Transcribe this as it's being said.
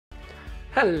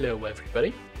Hello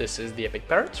everybody, this is the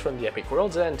EpicParrotz from the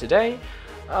EpicParrotz, and today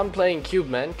I'm playing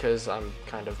Cubemen because I'm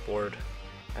kind of bored.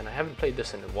 And I haven't played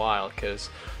this in a while because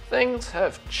things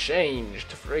have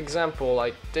changed. For example,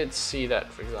 I did see that,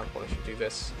 for example, if you do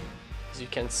this, as you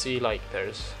can see, like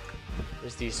there's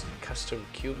these custom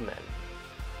Cubemen.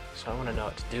 So I want to know how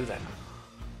to do that.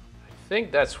 I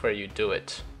think that's where you do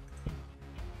it.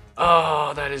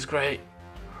 Oh, that is great.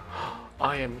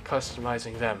 I am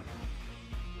customizing them.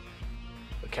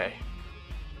 Okay,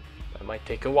 that might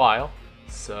take a while,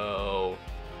 so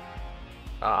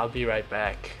I'll be right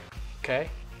back, okay?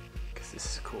 Because this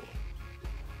is cool.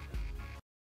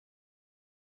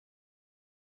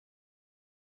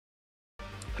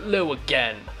 Hello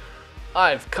again.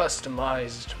 I've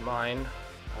customized mine.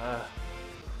 I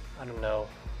don't know.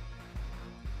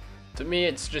 To me,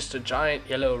 it's just a giant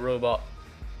yellow robot,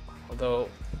 although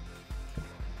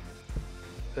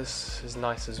this is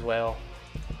nice as well.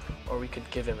 Or we could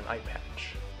give him an eye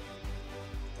patch.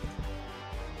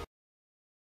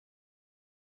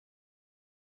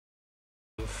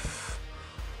 A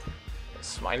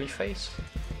smiley face?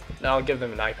 No, I'll give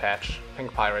them an eye patch.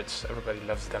 Pink pirates, everybody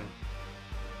loves them.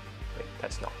 Wait,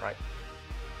 that's not right.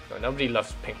 No, nobody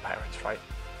loves pink pirates, right?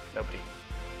 Nobody.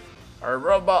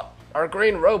 Our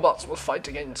green robots will fight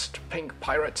against pink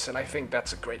pirates, and I think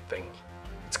that's a great thing.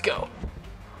 Let's go.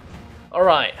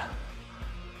 Alright.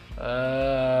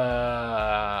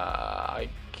 I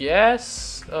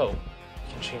guess. Oh, you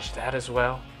can change that as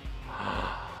well.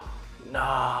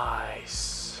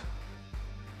 Nice.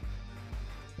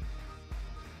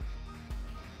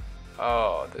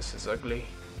 Oh, this is ugly.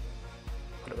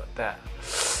 What about that?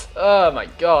 Oh my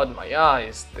god, my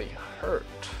eyes, they hurt.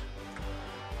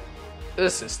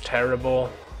 This is terrible.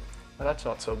 But that's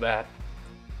not so bad.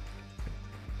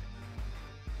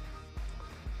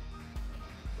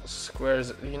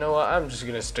 Squares, you know what, I'm just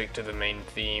gonna stick to the main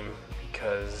theme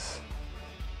because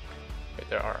wait,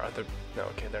 there are other, no,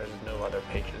 okay, there's no other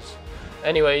pages.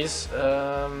 Anyways,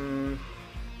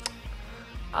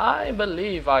 I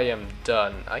believe I am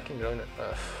done. I can go, you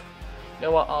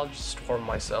know what, I'll just warm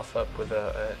myself up with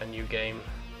a new game,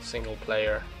 single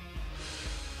player.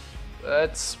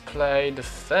 Let's play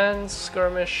Defense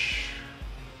Skirmish.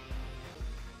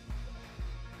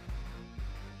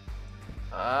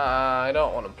 I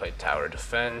don't want to play tower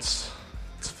defense.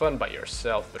 It's fun by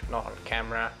yourself, but not on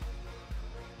camera.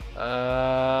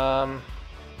 How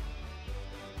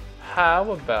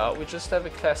about we just have a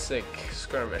classic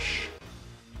skirmish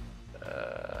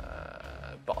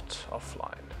bot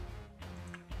offline?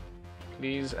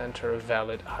 Please enter a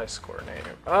valid high score name.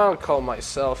 I'll call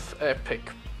myself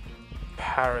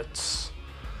EpicParrotz.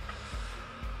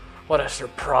 What a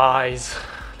surprise!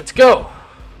 Let's go.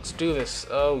 Let's do this.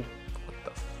 Oh.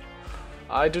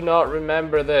 I do not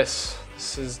remember this.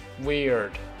 This is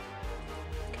weird.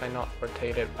 Can I not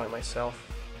rotate it by myself?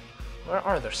 Where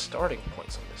are their starting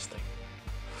points on this thing?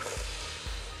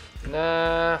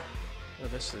 Nah. Oh,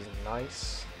 this is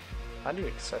nice. How do you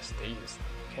access these?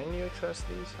 Can you access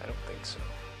these? I don't think so.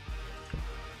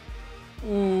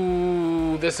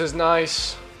 Ooh, this is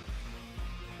nice.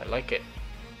 I like it.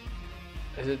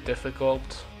 Is it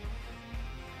difficult?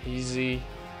 Easy.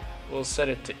 We'll set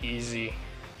it to easy.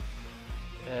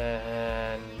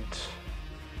 And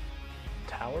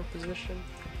tower position,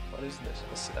 what is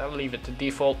this? I'll leave it to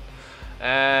default,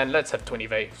 and let's have 20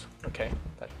 waves. Okay,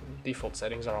 that default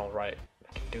settings are all right.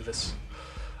 I can do this.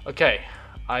 Okay,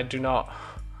 I do not.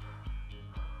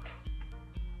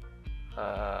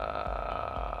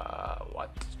 What?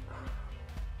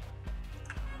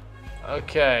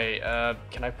 Okay,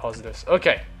 can I pause this?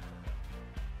 Okay.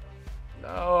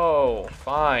 No,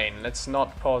 fine. Let's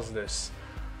not pause this.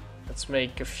 Let's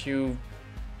make a few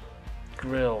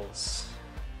grills.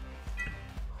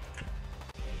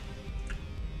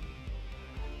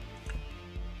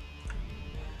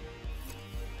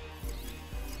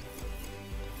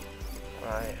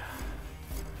 Alright.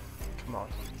 Come on.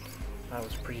 That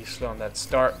was pretty slow on that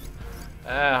start.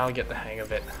 I'll get the hang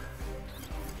of it.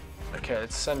 Okay,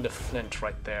 let's send a flint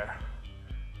right there.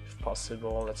 If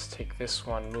possible, let's take this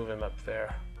one, move him up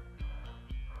there.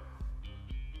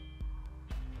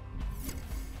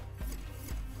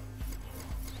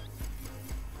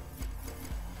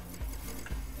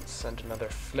 Send another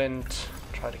flint,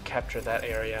 try to capture that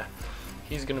area.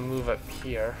 He's gonna move up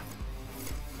here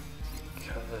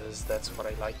because that's what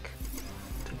I like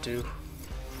to do.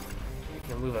 You're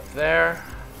gonna move up there.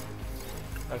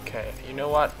 Okay, you know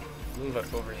what? Move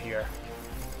up over here.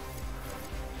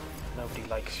 Nobody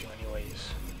likes you anyways.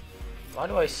 Why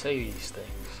do I say these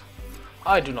things?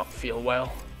 I do not feel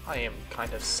well. I am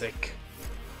kind of sick.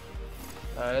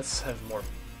 Let's have more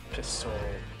pistol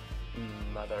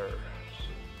mother.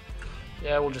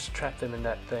 Yeah, we'll just trap them in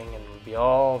that thing and we'll be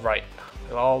all right.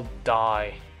 They'll all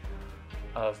die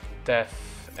of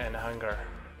death and hunger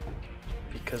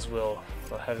because we'll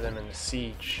have them in the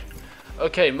siege.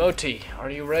 Okay, Moti, are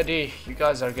you ready? You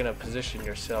guys are gonna position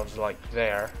yourselves like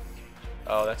there.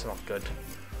 Oh, that's not good.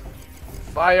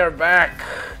 Fire back!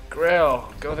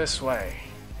 Grill, go this way.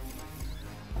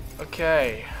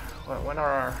 Okay, when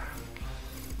are our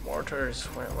mortars,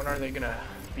 when are they gonna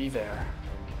be there?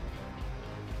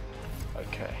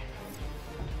 Okay.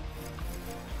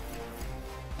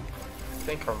 I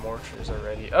think our mortars are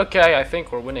ready. Okay, I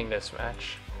think we're winning this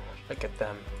match. Look at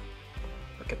them.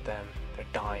 Look at them. They're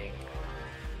dying.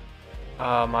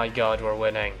 Oh my god, we're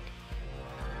winning.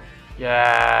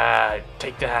 Yeah,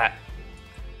 take that.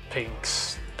 Pink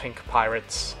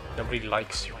pirates. Nobody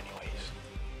likes you anyways.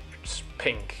 You're just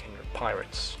pink and you're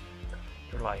pirates.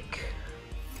 You're like...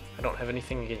 I don't have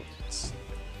anything against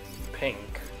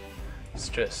pink. It's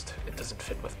just, it doesn't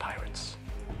fit with pirates.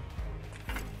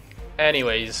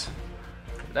 Anyways,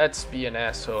 let's be an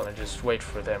asshole and just wait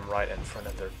for them right in front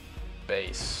of their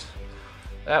base.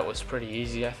 That was pretty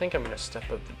easy. I think I'm gonna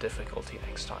step up the difficulty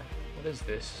next time. What is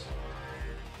this?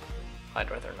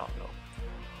 I'd rather not know.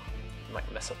 Might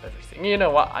mess up everything. You know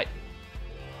what?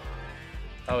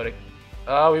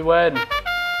 Oh, we win!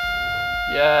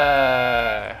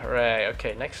 Yeah! Hooray!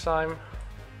 Okay, next time.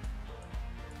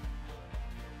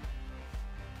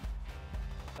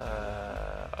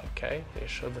 Okay, they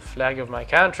show the flag of my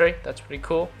country. That's pretty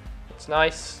cool. It's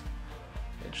nice.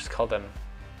 They just call them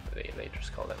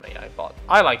AI bot.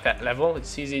 I like that level.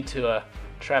 It's easy to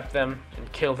trap them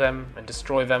and kill them and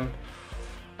destroy them.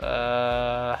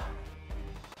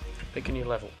 Pick a new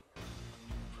level.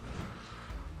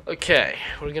 Okay,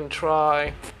 we're gonna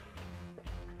try.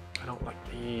 I don't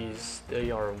like these. They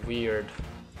are weird.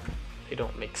 They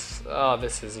don't mix. Oh,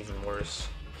 this is even worse.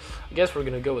 I guess we're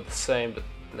gonna go with the same, but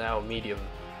now medium.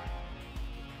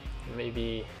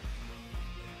 Maybe.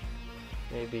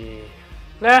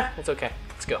 Nah, it's okay.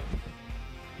 Let's go.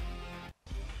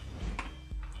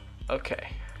 Okay.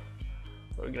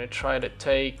 We're gonna try to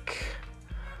take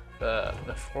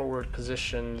the forward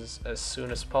positions as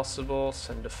soon as possible.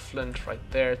 Send a flint right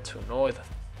there to annoy the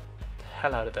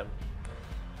hell out of them.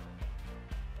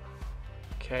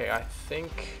 Okay, I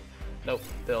think... Nope,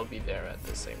 they'll be there at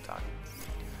the same time.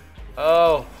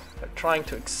 Oh, they're trying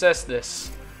to access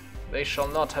this. They shall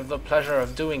not have the pleasure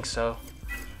of doing so.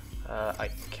 I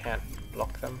can't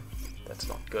block them. That's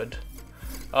not good.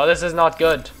 Oh, this is not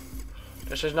good.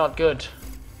 This is not good.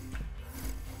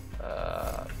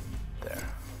 There.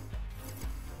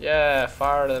 Yeah,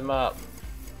 fire them up.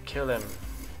 Kill him.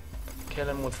 Kill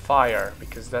him with fire,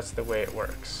 because that's the way it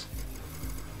works.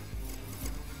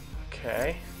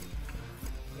 Okay.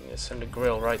 I'm gonna send a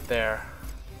grill right there.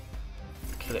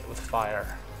 Kill it with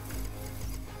fire.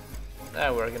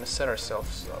 Now we're gonna set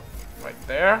ourselves up right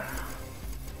there.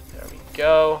 There we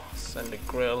go. Send a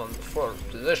grill on the forward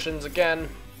positions again.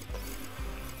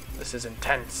 This is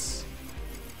intense.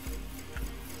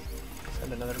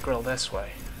 Send another grill this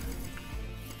way.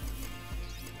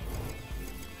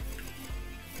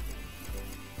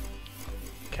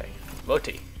 Okay,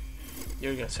 Moti,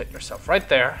 you're gonna set yourself right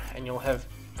there, and you'll have,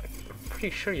 I'm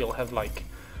pretty sure you'll have like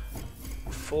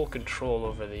full control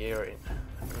over the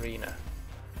arena.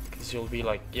 Because you'll be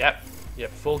like, yep, you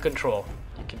have full control.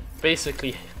 You can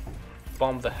basically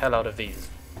bomb the hell out of these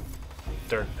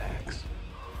dirt bags.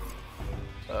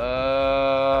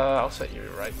 I'll set you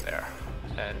right there.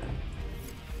 And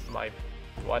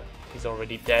what? He's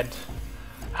already dead?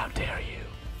 How dare you?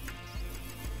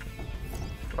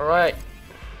 Alright,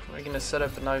 we're gonna set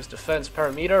up a nice defense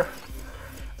parameter.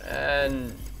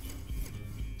 And...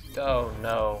 oh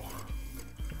no.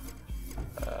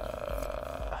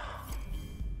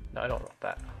 No, I don't want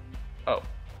that. Oh,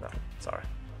 no, sorry.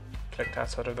 Clicked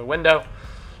outside of the window.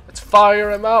 Let's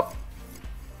fire him up!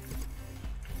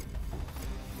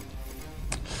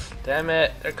 Damn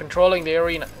it, they're controlling the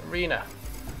arena.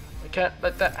 I can't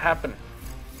let that happen.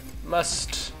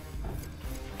 Must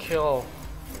kill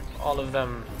all of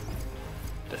them.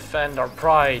 Defend our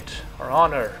pride, our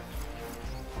honor.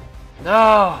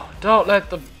 No, don't let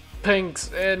the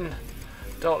pinks in.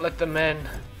 Don't let them in.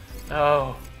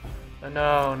 No.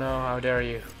 No, how dare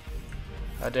you.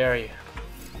 How dare you.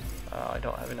 I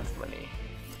don't have enough money.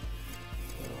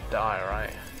 You'll die,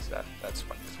 right? That's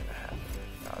what's gonna happen.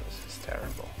 Oh, this is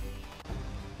terrible.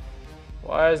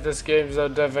 Why is this game so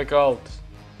difficult?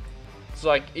 It's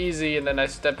like easy and then I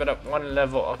step it up one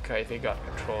level. Okay, they got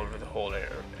control over the whole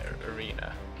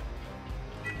arena.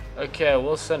 Okay,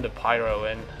 we'll send a pyro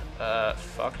in.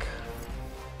 Fuck.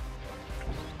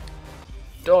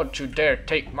 Don't you dare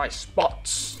take my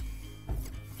spots!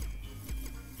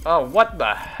 Oh, what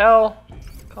the hell?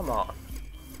 Come on.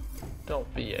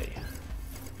 Don't be a...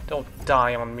 Don't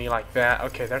die on me like that.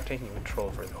 Okay, they're taking control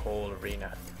over the whole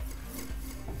arena.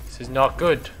 This is not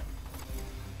good.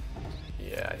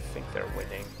 Yeah, I think they're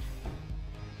winning.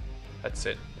 That's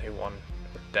it. They won.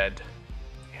 They're dead.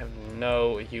 They have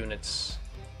no units.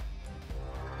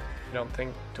 I don't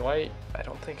think... Do I? I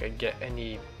don't think I get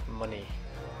any money.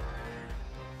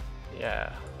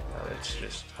 Yeah. No, it's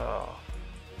just... Oh.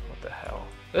 What the hell?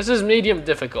 This is medium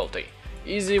difficulty.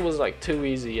 Easy was like too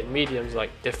easy and medium's like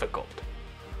difficult.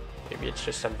 Maybe it's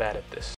just I'm bad at this.